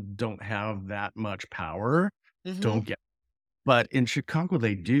aldermen don't have that much power don't get it. But in Chicago,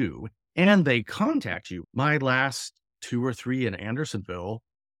 they do. And they contact you. My last 2 or 3 in Andersonville,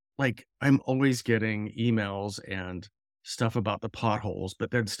 like, I'm always getting emails and stuff about the potholes,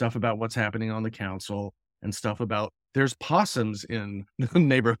 but then stuff about what's happening on the council and stuff about there's possums in the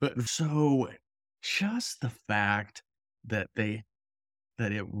neighborhood. So just the fact that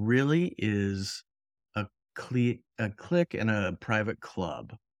it really is a clique and a private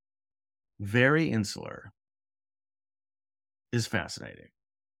club, very insular, is fascinating.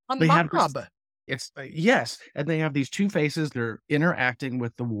 On They the have mob. It's yes, and they have these 2 faces. They're interacting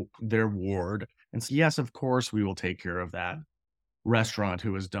with their ward, and so, yes, of course, we will take care of that restaurant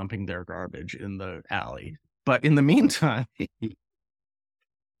who is dumping their garbage in the alley. But in the meantime,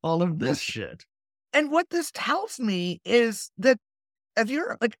 all of this shit. And what this tells me is that if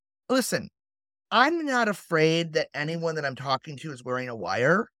you're like, listen, I'm not afraid that anyone that I'm talking to is wearing a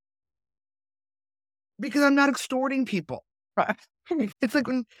wire because I'm not extorting people. It's like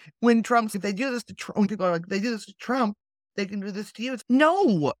when Trump, if they do this to Trump, when people are like, they do this to Trump, they can do this to you.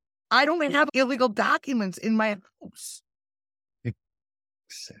 No, I don't have illegal documents in my house.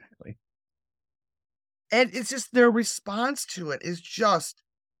 Exactly. And it's just their response to it is just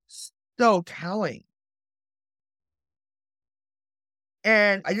so telling.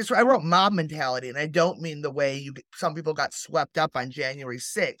 And I wrote mob mentality, and I don't mean the way some people got swept up on January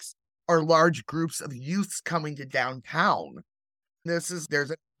 6th or large groups of youths coming to downtown. There's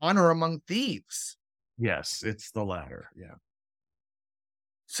an honor among thieves. Yes, it's the latter. Yeah.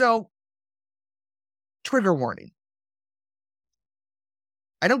 So, trigger warning.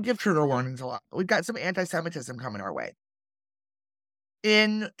 I don't give trigger warnings a lot. We've got some anti-Semitism coming our way.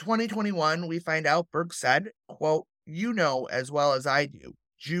 In 2021, we find out Burke said, quote, "You know as well as I do,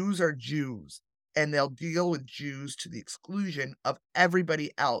 Jews are Jews, and they'll deal with Jews to the exclusion of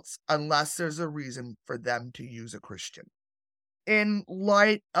everybody else unless there's a reason for them to use a Christian." In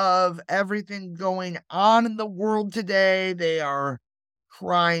light of everything going on in the world today, they are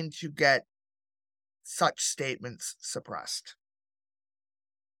trying to get such statements suppressed.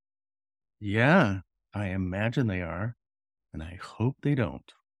 Yeah, I imagine they are, and I hope they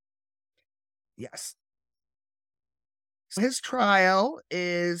don't. Yes. His trial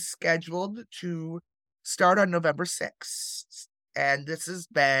is scheduled to start on November 6th, and this has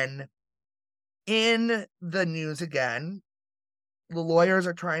been in the news again. The lawyers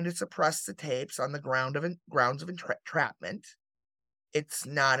are trying to suppress the tapes on the grounds of entrapment. It's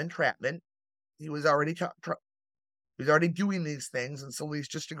not entrapment. He was already doing these things, and Solis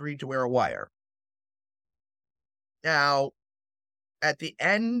just agreed to wear a wire. Now, at the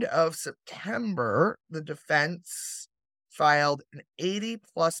end of September, the defense filed an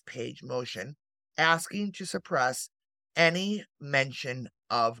 80-plus page motion asking to suppress any mention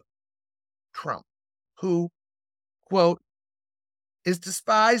of Trump, who, quote, "is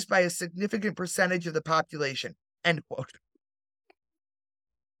despised by a significant percentage of the population," end quote.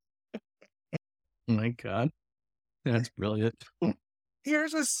 Oh my God. That's brilliant.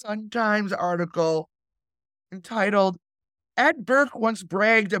 Here's a Sun-Times article entitled, "Ed Burke once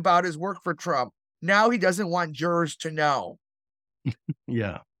bragged about his work for Trump. Now he doesn't want jurors to know."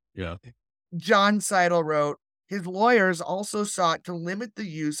 Yeah. John Seidel wrote, "His lawyers also sought to limit the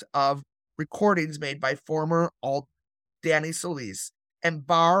use of recordings made by former alt Danny Solis and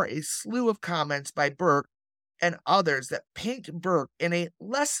bar a slew of comments by Burke and others that paint Burke in a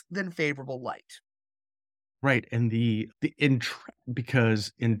less than favorable light." Right. And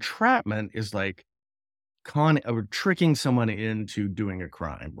because entrapment is like tricking someone into doing a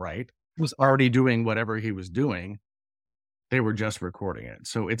crime, right? He was already doing whatever he was doing. They were just recording it.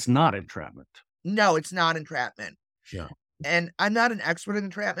 So it's not entrapment. No, it's not entrapment. Yeah. And I'm not an expert in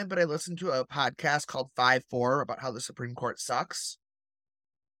entrapment, but I listened to a podcast called 5-4 about how the Supreme Court sucks.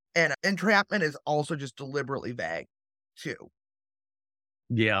 And entrapment is also just deliberately vague, too.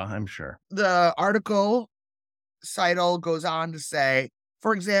 Yeah, I'm sure. The article, Seidel goes on to say,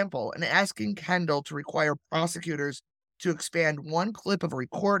 for example, in asking Kendall to require prosecutors to expand one clip of a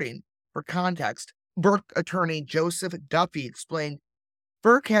recording for context, Burke attorney Joseph Duffy explained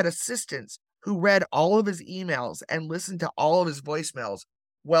Burke had assistants who read all of his emails and listened to all of his voicemails,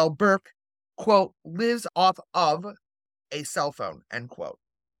 while Burke, quote, lives off of a cell phone, end quote.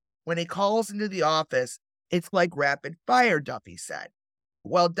 When he calls into the office, it's like rapid fire, Duffy said.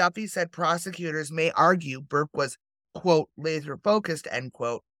 While Duffy said prosecutors may argue Burke was, quote, laser focused, end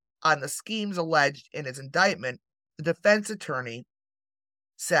quote, on the schemes alleged in his indictment, the defense attorney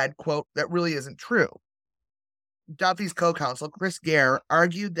said, quote, that really isn't true. Duffy's co-counsel, Chris Gare,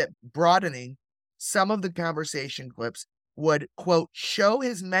 argued that broadening some of the conversation clips would, quote, show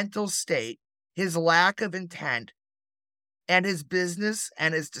his mental state, his lack of intent, and his business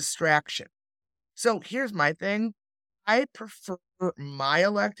and his distraction. So here's my thing. I prefer my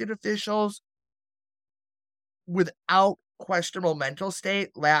elected officials without questionable mental state,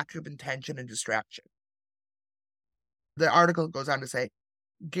 lack of intention, and distraction. The article goes on to say,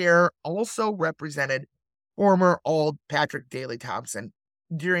 Gare also represented former old Patrick Daley Thompson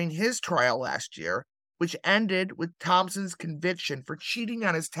during his trial last year, which ended with Thompson's conviction for cheating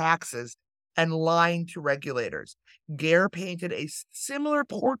on his taxes and lying to regulators. Gare painted a similar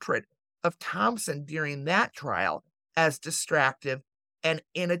portrait of Thompson during that trial as distracted and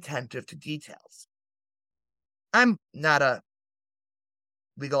inattentive to details. I'm not a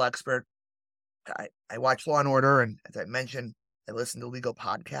legal expert. I watch Law & Order, and as I mentioned, I listen to legal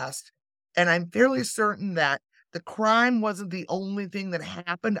podcasts. And I'm fairly certain that the crime wasn't the only thing that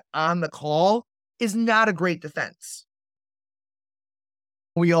happened on the call is not a great defense.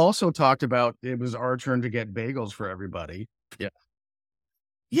 We also talked about it was our turn to get bagels for everybody. Yeah.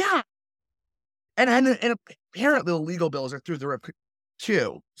 Yeah. And apparently the legal bills are through the roof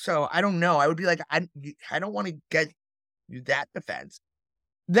too. So I don't know. I would be like, I don't want to get you that defense.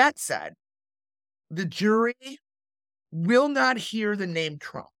 That said, the jury will not hear the name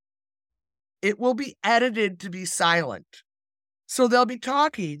Trump. it will be edited to be silent. So they'll be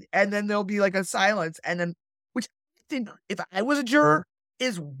talking, and then there'll be like a silence, and then, which I think, if I was a juror,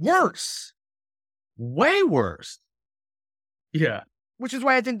 is worse. Way worse. Yeah. Which is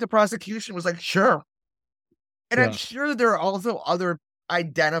why I think the prosecution was like, sure. And I'm Yeah. sure there are also other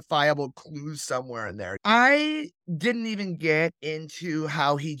identifiable clues somewhere in there. I didn't even get into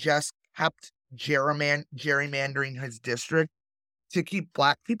how he just kept gerrymandering his district to keep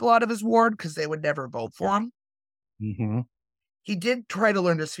black people out of his ward because they would never vote for him. Mm-hmm. He did try to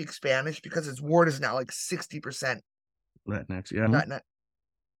learn to speak Spanish because his ward is now like 60% Latinx, yeah. Latinx.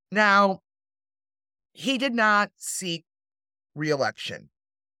 Now, he did not seek re-election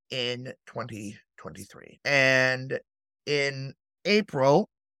in 2023. And in April,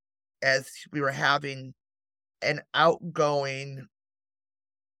 as we were having an outgoing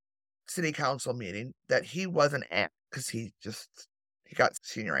city council meeting that he wasn't at because he got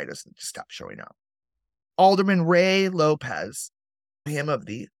senioritis and just stopped showing up. Alderman Ray Lopez, him of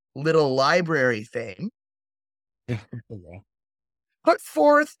the Little Library fame, put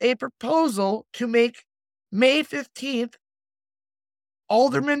forth a proposal to make May 15th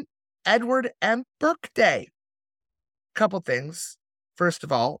Alderman Edward M. Burke Day. Couple things. First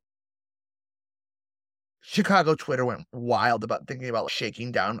of all, Chicago Twitter went wild about thinking about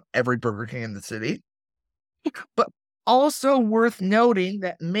shaking down every Burger King in the city. But also worth noting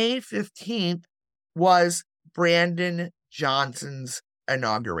that May 15th was Brandon Johnson's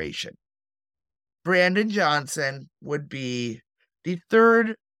inauguration. Brandon Johnson would be the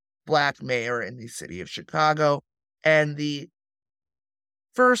third black mayor in the city of Chicago and the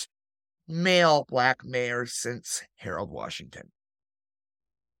first male black mayor since Harold Washington.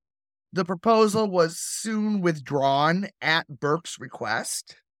 The proposal was soon withdrawn at Burke's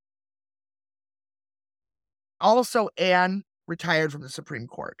request. Also, Anne retired from the Supreme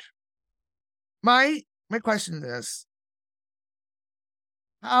Court. My question is this: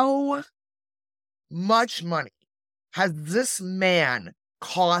 how much money has this man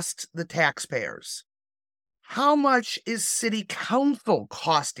cost the taxpayers? How much is city council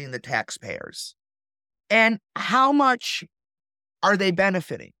costing the taxpayers? And how much are they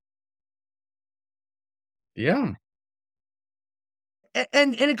benefiting? Yeah.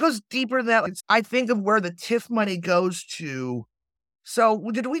 And it goes deeper than that. I think of where the TIF money goes to. So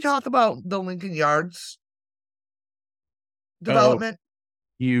did we talk about the Lincoln Yards development?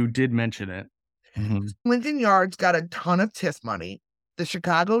 You did mention it. Mm-hmm. Lincoln Yards got a ton of TIF money. The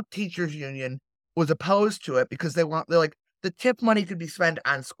Chicago Teachers Union was opposed to it because they're like, the TIF money could be spent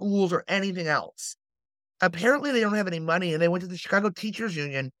on schools or anything else. Apparently they don't have any money, and they went to the Chicago Teachers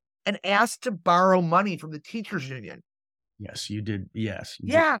Union and asked to borrow money from the Teachers Union. Yes, you did. Yes.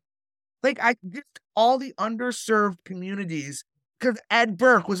 Yeah. Like, I just all the underserved communities, because Ed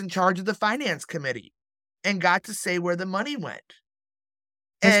Burke was in charge of the finance committee and got to say where the money went.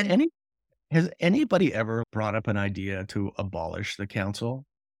 Has anybody ever brought up an idea to abolish the council?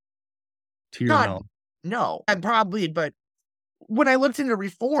 To your knowledge? No, and probably, but when I looked into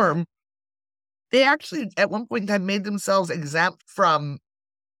reform, they actually at one point in time made themselves exempt from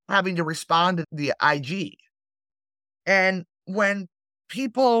having to respond to the IG. And when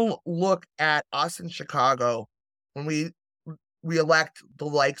people look at us in Chicago, when we elect the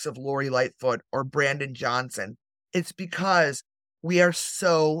likes of Lori Lightfoot or Brandon Johnson, it's because we are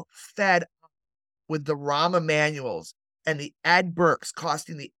so fed up with the Rahm Emanuels and the Ed Burkes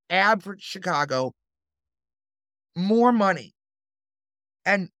costing the average Chicago more money.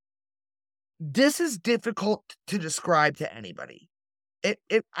 And this is difficult to describe to anybody.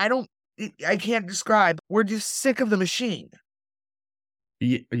 I can't describe. We're just sick of the machine.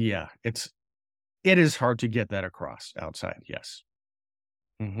 Yeah, it is hard to get that across outside. Yes.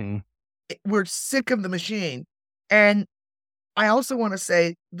 Mm-hmm. We're sick of the machine. And I also want to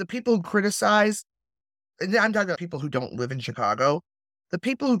say the people who criticize, and I'm talking about people who don't live in Chicago, the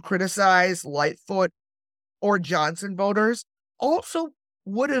people who criticize Lightfoot or Johnson voters also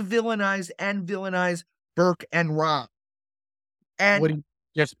would have villainized Burke and Rahm. And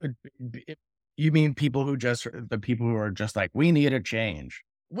you mean the people who are just like, we need a change.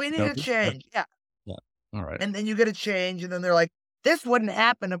 We need a change. Yeah. All right. And then you get a change, and then they're like, this wouldn't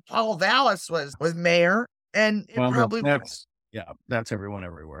happen if Paul Vallis was mayor. And that's everyone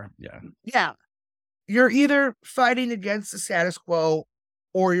everywhere. Yeah. Yeah. You're either fighting against the status quo,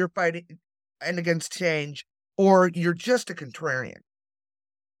 or you're fighting and against change, or you're just a contrarian.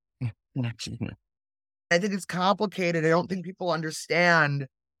 I think it's complicated. I don't think people understand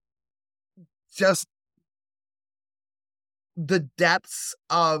just the depths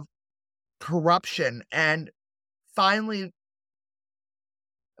of corruption and finally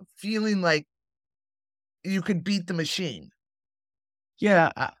feeling like you could beat the machine.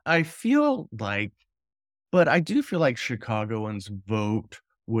 Yeah, I feel like, but I do feel like Chicagoans vote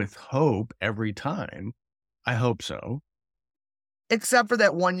with hope every time. I hope so. Except for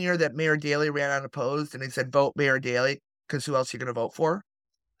that one year that Mayor Daley ran unopposed and he said, vote Mayor Daley, because who else are you going to vote for?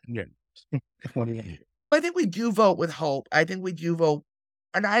 Yeah. What do you mean? I think we do vote with hope. I think we do vote,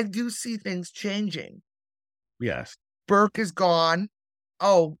 and I do see things changing. Yes. Burke is gone.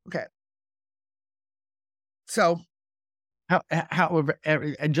 Oh, okay. So, However,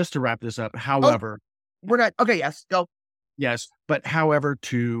 and just to wrap this up, however, we're not, okay, yes, go. yes, but however,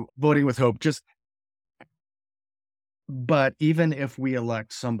 to voting with hope, but even if we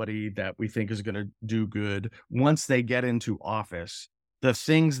elect somebody that we think is going to do good, once they get into office, the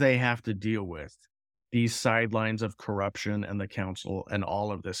things they have to deal with, these sidelines of corruption and the council and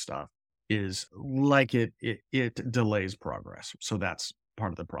all of this stuff is like it delays progress. So that's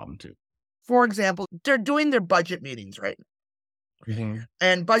part of the problem too. For example, they're doing their budget meetings right now. Mm-hmm.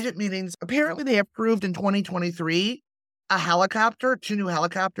 And budget meetings, apparently they approved in 2023 a helicopter, 2 new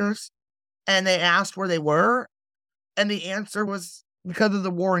helicopters, and they asked where they were. And the answer was because of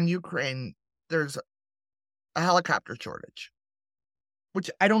the war in Ukraine, there's a helicopter shortage, which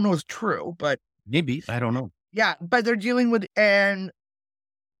I don't know is true, but Maybe. I don't know. yeah, but they're dealing with, and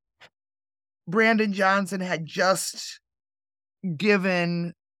Brandon Johnson had just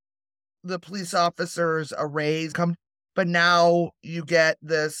given the police officers a raise, but now you get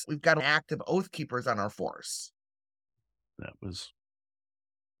this, we've got active oath keepers on our force. That was.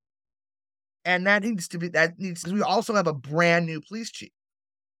 And we also have a brand new police chief.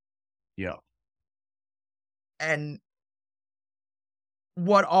 Yeah. And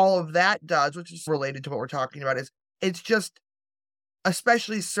what all of that does, which is related to what we're talking about, is it's just,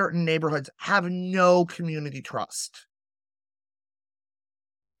 especially certain neighborhoods have no community trust.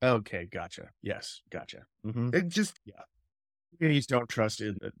 Okay. Gotcha. Yes. Gotcha. Mm-hmm. It just, yeah. Communities don't trust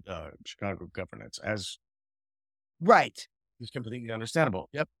in Chicago governance, as right. is completely understandable.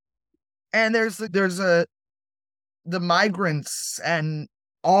 Yep. And there's the migrants and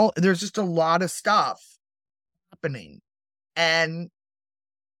there's just a lot of stuff happening. And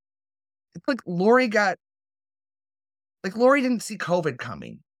it's like Lori didn't see COVID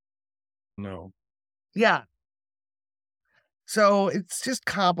coming. No. Yeah. So it's just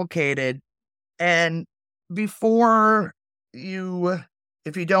complicated. And if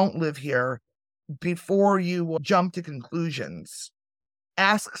you don't live here, before you jump to conclusions,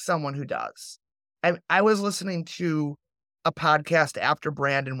 ask someone who does. I was listening to a podcast after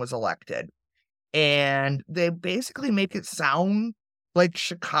Brandon was elected, and they basically make it sound like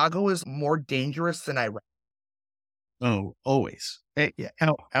Chicago is more dangerous than Iraq. Oh, always.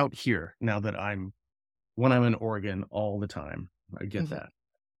 Out here, now that when I'm in Oregon all the time, I get that.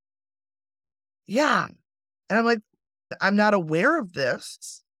 Yeah. And I'm like, I'm not aware of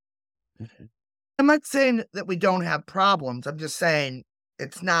this. I'm not saying that we don't have problems. I'm just saying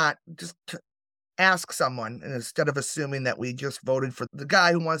it's not, just to ask someone, and instead of assuming that we just voted for the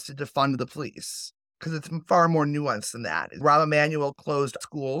guy who wants to defund the police, because it's far more nuanced than that. Rahm Emanuel closed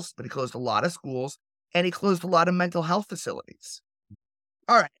schools, but he closed a lot of schools, and he closed a lot of mental health facilities.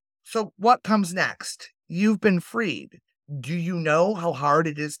 All right. So what comes next? You've been freed. Do you know how hard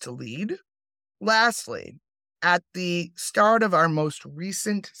it is to lead? Lastly, at the start of our most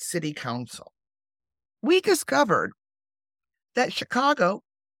recent city council, we discovered that Chicago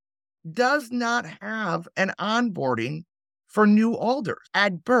does not have an onboarding for new alders.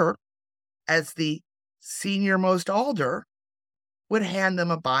 Ed Burke, as the senior-most alder, would hand them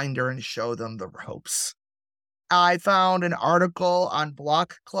a binder and show them the ropes. I found an article on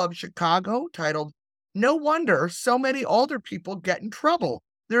Block Club Chicago titled, "No wonder so many older people get in trouble.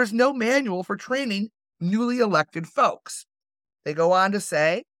 There's no manual for training newly elected folks." They go on to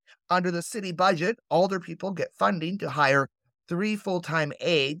say, under the city budget, older people get funding to hire 3 full-time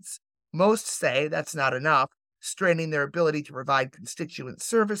aides. Most say that's not enough, straining their ability to provide constituent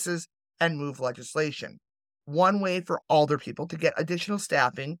services and move legislation. One way for older people to get additional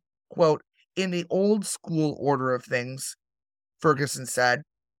staffing, quote, in the old school order of things, Ferguson said,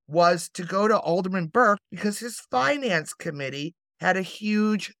 was to go to Alderman Burke because his finance committee had a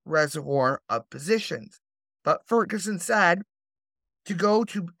huge reservoir of positions. But Ferguson said to go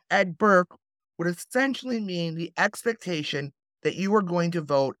to Ed Burke would essentially mean the expectation that you are going to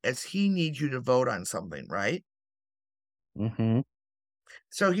vote as he needs you to vote on something, right? Mm-hmm.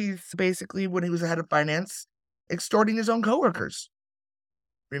 So he's basically, when he was head of finance, extorting his own coworkers.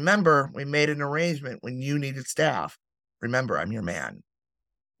 Remember, we made an arrangement when you needed staff. Remember, I'm your man.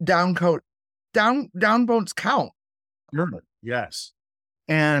 Down votes count. Yes.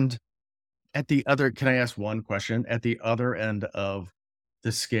 And Can I ask one question? At the other end of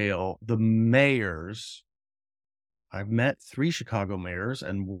the scale, the mayors, I've met 3 Chicago mayors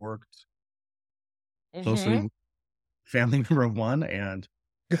and worked closely with family member of one and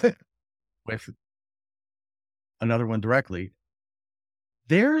with another one directly.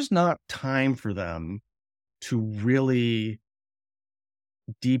 There's not time for them to really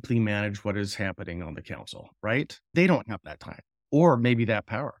deeply manage what is happening on the council, right? They don't have that time or maybe that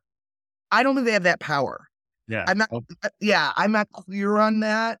power. I don't think they have that power. Yeah. I'm not clear on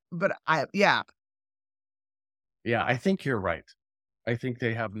that, but Yeah, I think you're right. I think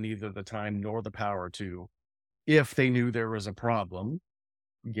they have neither the time nor the power to, if they knew there was a problem,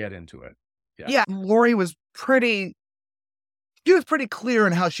 get into it. Yeah. Lori was pretty clear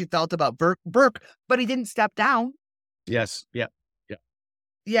in how she felt about Burke, but he didn't step down. Yes. Yeah.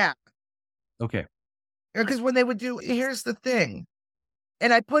 Yeah. Okay. Because when they would here's the thing,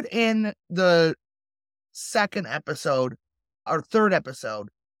 and I put in the second episode or third episode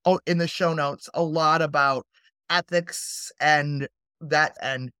in the show notes a lot about ethics and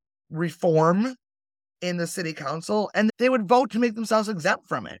reform in the city council, and they would vote to make themselves exempt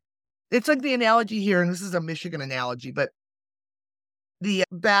from it. It's like the analogy here, and this is a Michigan analogy, but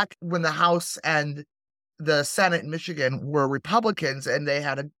back when the House and the Senate in Michigan were Republicans and they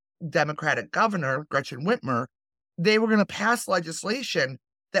had a Democratic governor, Gretchen Whitmer, they were going to pass legislation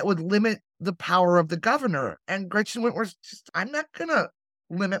that would limit the power of the governor. And Gretchen Whitmer's I'm not going to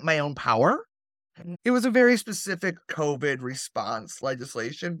limit my own power. It was a very specific COVID response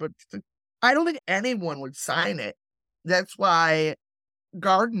legislation, but I don't think anyone would sign it. That's why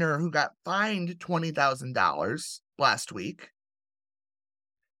Gardner, who got fined $20,000 last week,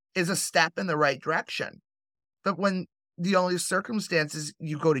 is a step in the right direction. But when the only circumstances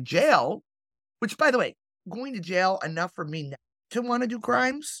you go to jail, which, by the way, going to jail enough for me not to want to do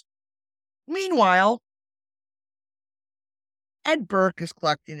crimes. Meanwhile, Ed Burke is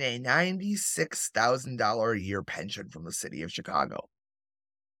collecting a $96,000 a year pension from the city of Chicago.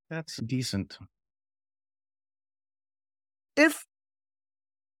 That's decent. If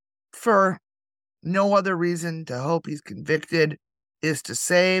for no other reason to hope he's convicted is to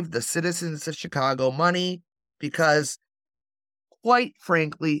save the citizens of Chicago money, because, quite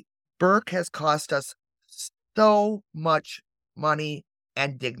frankly, Burke has cost us so much money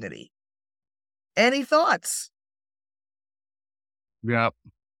and dignity. Any thoughts? Yeah,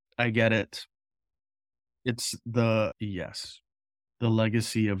 I get it. It's the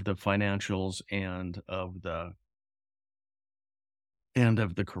legacy of the financials and of the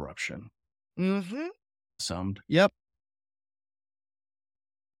corruption. Mm-hmm. Summed. Yep.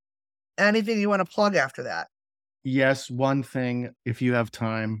 Anything you want to plug after that? Yes, one thing, if you have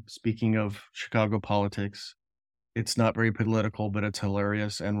time, speaking of Chicago politics, it's not very political, but it's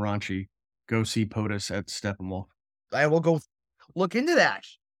hilarious and raunchy. Go see POTUS at Steppenwolf. I will go look into that.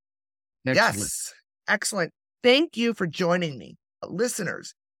 Excellent. Yes. Excellent. Thank you for joining me.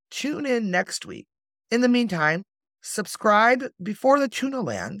 Listeners, tune in next week. In the meantime, subscribe before the tuna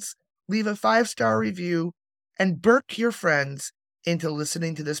lands, leave a 5-star review, and Burke your friends into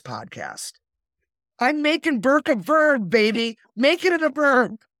listening to this podcast. I'm making Burke a verb, baby. Making it a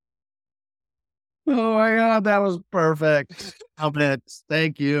verb. Oh my God, that was perfect.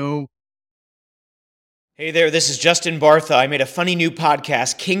 Thank you. Hey there, this is Justin Bartha. I made a funny new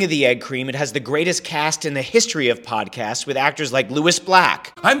podcast, King of the Egg Cream. It has the greatest cast in the history of podcasts with actors like Louis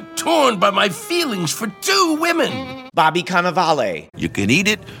Black. I'm torn by my feelings for 2 women. Bobby Cannavale. You can eat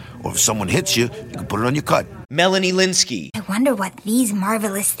it, or if someone hits you, you can put it on your cut. Melanie Linsky. I wonder what these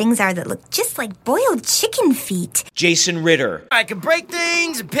marvelous things are that look just like boiled chicken feet. Jason Ritter. I can break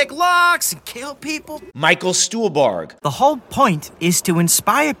things and pick locks and kill people. Michael Stuhlbarg. The whole point is to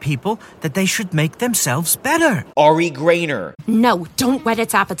inspire people that they should make themselves better. Ari Grainer. No, don't whet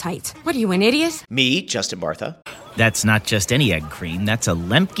its appetite. What are you, an idiot? Me, Justin Bartha. That's not just any egg cream, that's a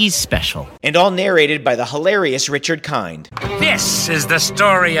Lemke's special. And all narrated by the hilarious Richard Kind. This is the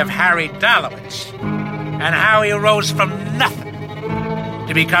story of Harry Dalowitz and how he rose from nothing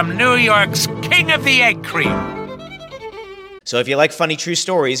to become New York's King of the Egg Cream. So if you like funny true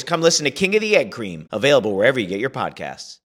stories, come listen to King of the Egg Cream, available wherever you get your podcasts.